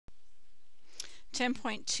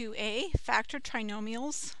10.2a, Factor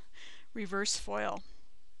Trinomials Reverse FOIL.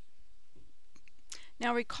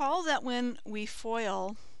 Now recall that when we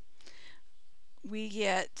FOIL, we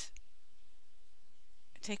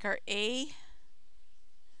take our a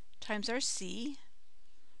times our c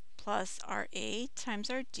plus our a times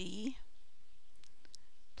our d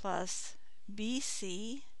plus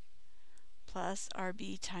bc plus our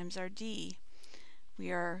b times our d.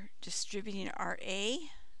 We are distributing our a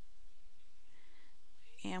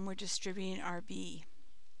and we're distributing our b.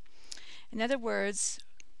 In other words,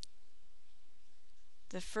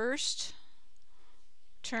 the first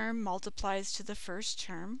term multiplies to the first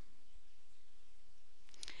term,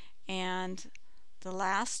 and the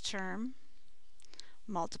last term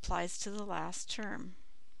multiplies to the last term.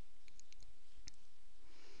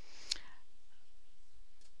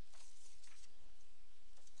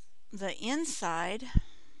 The inside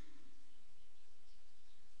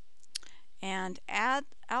and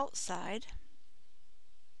outside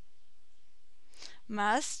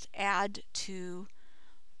must add to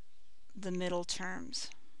the middle terms.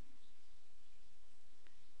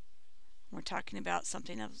 We're talking about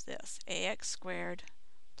something of this, ax squared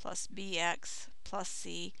plus bx plus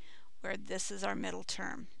c, where this is our middle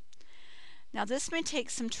term. Now this may take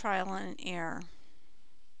some trial and error.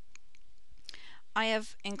 I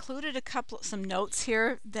have included some notes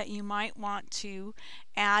here that you might want to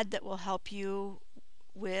add that will help you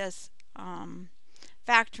with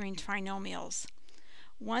factoring trinomials.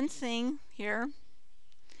 One thing here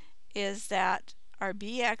is that our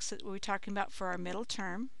bx that we're talking about for our middle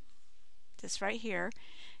term, this right here,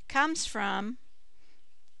 comes from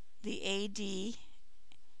the AD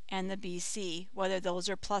and the BC. Whether those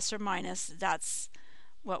are plus or minus, that's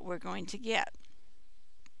what we're going to get.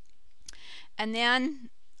 And then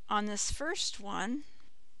on this first one,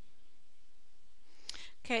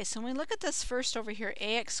 okay, so when we look at this first over here,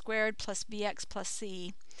 ax squared plus bx plus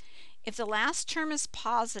c, if the last term is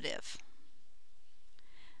positive,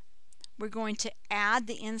 we're going to add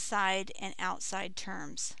the inside and outside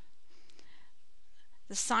terms.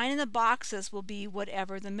 The sign in the boxes will be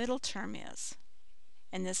whatever the middle term is.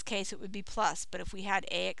 In this case, it would be plus, but if we had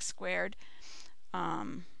ax squared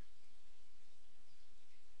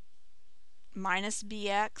minus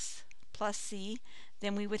bx plus c,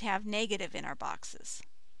 then we would have negative in our boxes.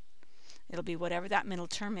 It'll be whatever that middle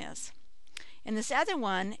term is. In this other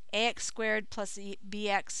one, ax squared plus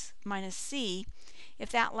bx minus c,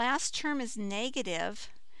 if that last term is negative,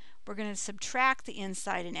 we're going to subtract the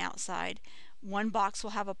inside and outside. One box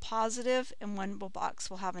will have a positive and one box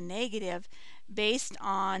will have a negative based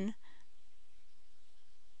on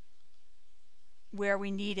where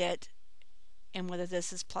we need it and whether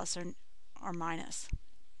this is plus or minus.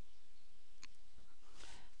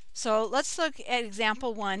 So let's look at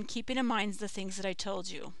example 1, keeping in mind the things that I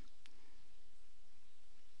told you.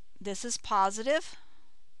 This is positive.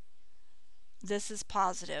 This is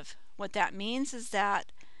positive. What that means is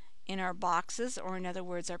that in our boxes, or in other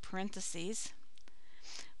words our parentheses,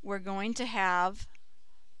 we're going to have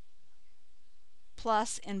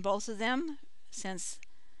plus in both of them, since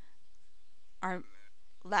our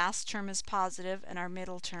last term is positive and our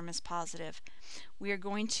middle term is positive. We are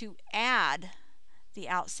going to add the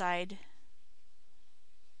outside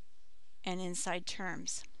and inside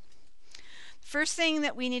terms. First thing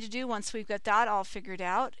that we need to do once we've got that all figured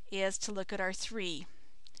out is to look at our 3.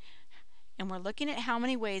 And we're looking at how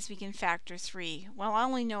many ways we can factor 3. Well, I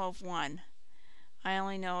only know of one. I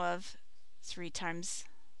only know of 3 times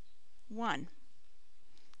 1.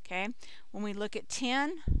 Okay? When we look at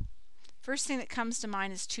 10, first thing that comes to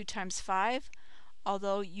mind is 2 times 5.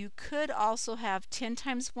 Although you could also have 10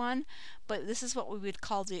 times 1, but this is what we would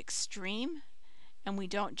call the extreme, and we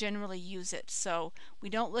don't generally use it, so we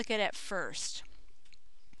don't look at it first.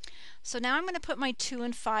 So now I'm going to put my 2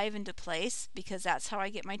 and 5 into place, because that's how I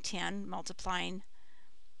get my 10, multiplying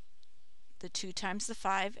the 2 times the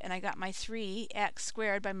 5, and I got my 3x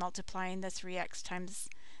squared by multiplying the 3x times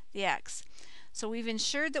the x. So we've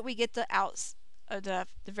ensured that we get the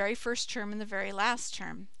very first term and the very last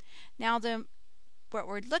term. Now what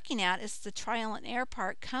we're looking at is the trial and error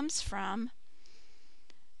part comes from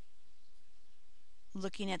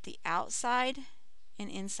looking at the outside and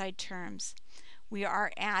inside terms. We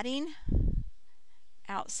are adding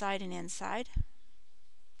outside and inside.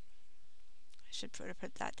 I should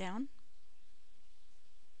put that down.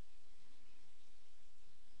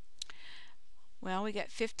 Well, we get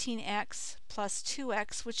 15x plus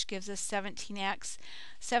 2x, which gives us 17x.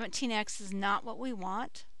 17x is not what we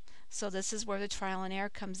want, so this is where the trial and error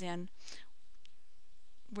comes in.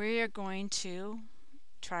 We are going to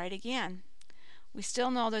try it again. We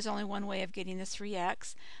still know there's only one way of getting the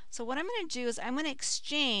 3x. So what I'm going to do is I'm going to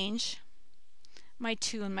exchange my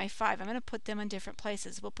 2 and my 5. I'm going to put them in different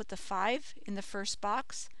places. We'll put the 5 in the first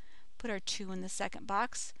box, put our 2 in the second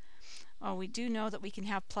box. Oh, we do know that we can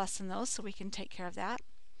have plus in those, so we can take care of that.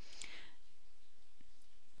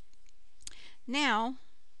 Now,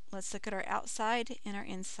 let's look at our outside and our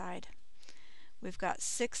inside. We've got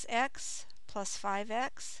 6x plus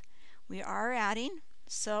 5x. We are adding,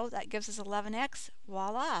 so that gives us 11x.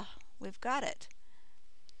 Voila, we've got it.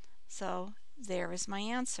 So there is my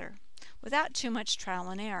answer, without too much trial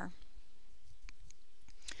and error.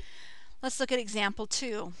 Let's look at example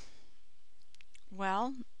 2.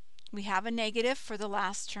 Well, we have a negative for the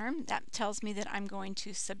last term. That tells me that I'm going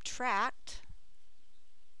to subtract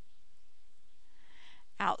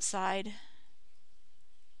outside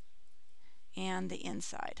and the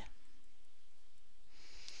inside.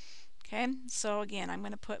 Okay, so again, I'm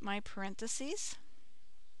going to put my parentheses.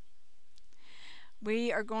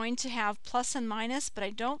 We are going to have plus and minus, but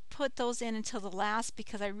I don't put those in until the last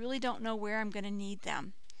because I really don't know where I'm going to need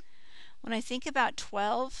them. When I think about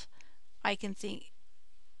 12, I can think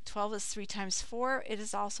 12 is 3 times 4. It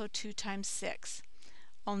is also 2 times 6.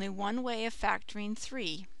 Only one way of factoring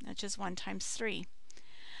 3, which is 1 times 3.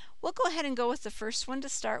 We'll go ahead and go with the first one to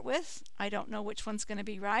start with. I don't know which one's going to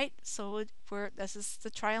be right, so this is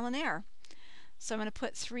the trial and error. So I'm going to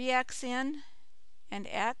put 3x in and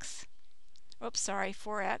x. Oops, sorry,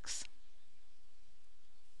 4x.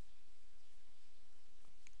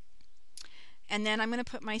 And then I'm going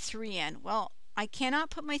to put my 3 in. Well, I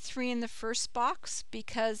cannot put my 3 in the first box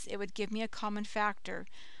because it would give me a common factor.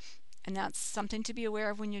 And that's something to be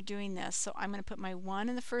aware of when you're doing this. So I'm going to put my 1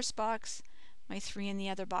 in the first box, my 3 in the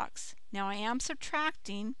other box. Now I am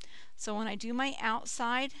subtracting, so when I do my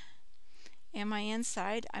outside and my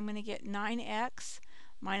inside, I'm going to get 9x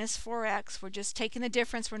minus 4x. We're just taking the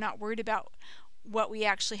difference. We're not worried about what we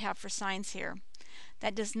actually have for signs here.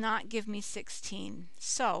 That does not give me 16.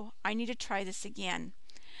 So I need to try this again.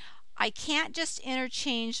 I can't just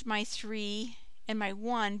interchange my 3 and my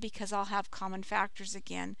 1 because I'll have common factors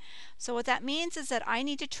again. So what that means is that I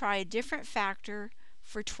need to try a different factor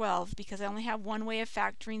for 12 because I only have one way of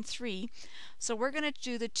factoring 3. So we're going to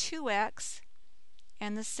do the 2x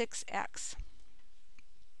and the 6x.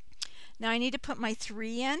 Now I need to put my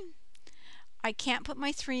 3 in. I can't put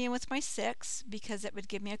my 3 in with my 6 because it would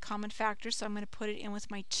give me a common factor, so I'm going to put it in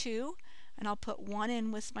with my 2, and I'll put 1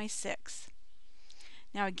 in with my 6.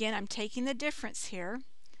 Now again, I'm taking the difference here.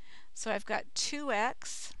 So I've got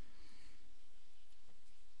 2x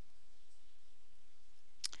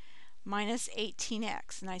minus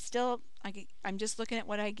 18x, and I'm just looking at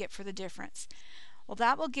what I get for the difference. Well,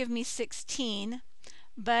 that will give me 16,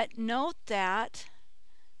 but note that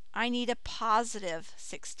I need a positive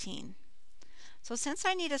 16. So since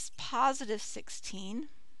I need a positive 16,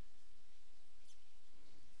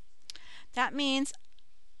 that means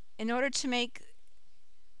in order to make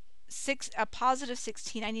a positive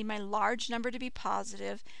 16, I need my large number to be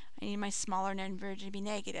positive. I need my smaller number to be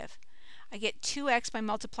negative. I get 2x by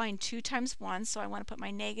multiplying 2 times 1, so I want to put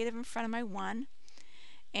my negative in front of my 1.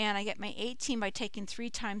 And I get my 18 by taking 3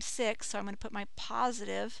 times 6, so I'm going to put my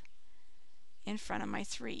positive in front of my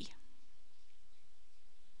 3.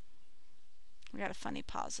 We got a funny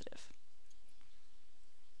positive.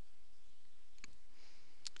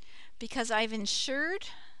 Because I've ensured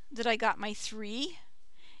that I got my 3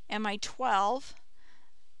 and my 12,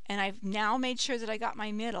 and I've now made sure that I got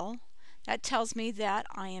my middle, that tells me that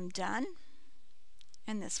I am done,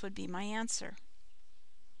 and this would be my answer.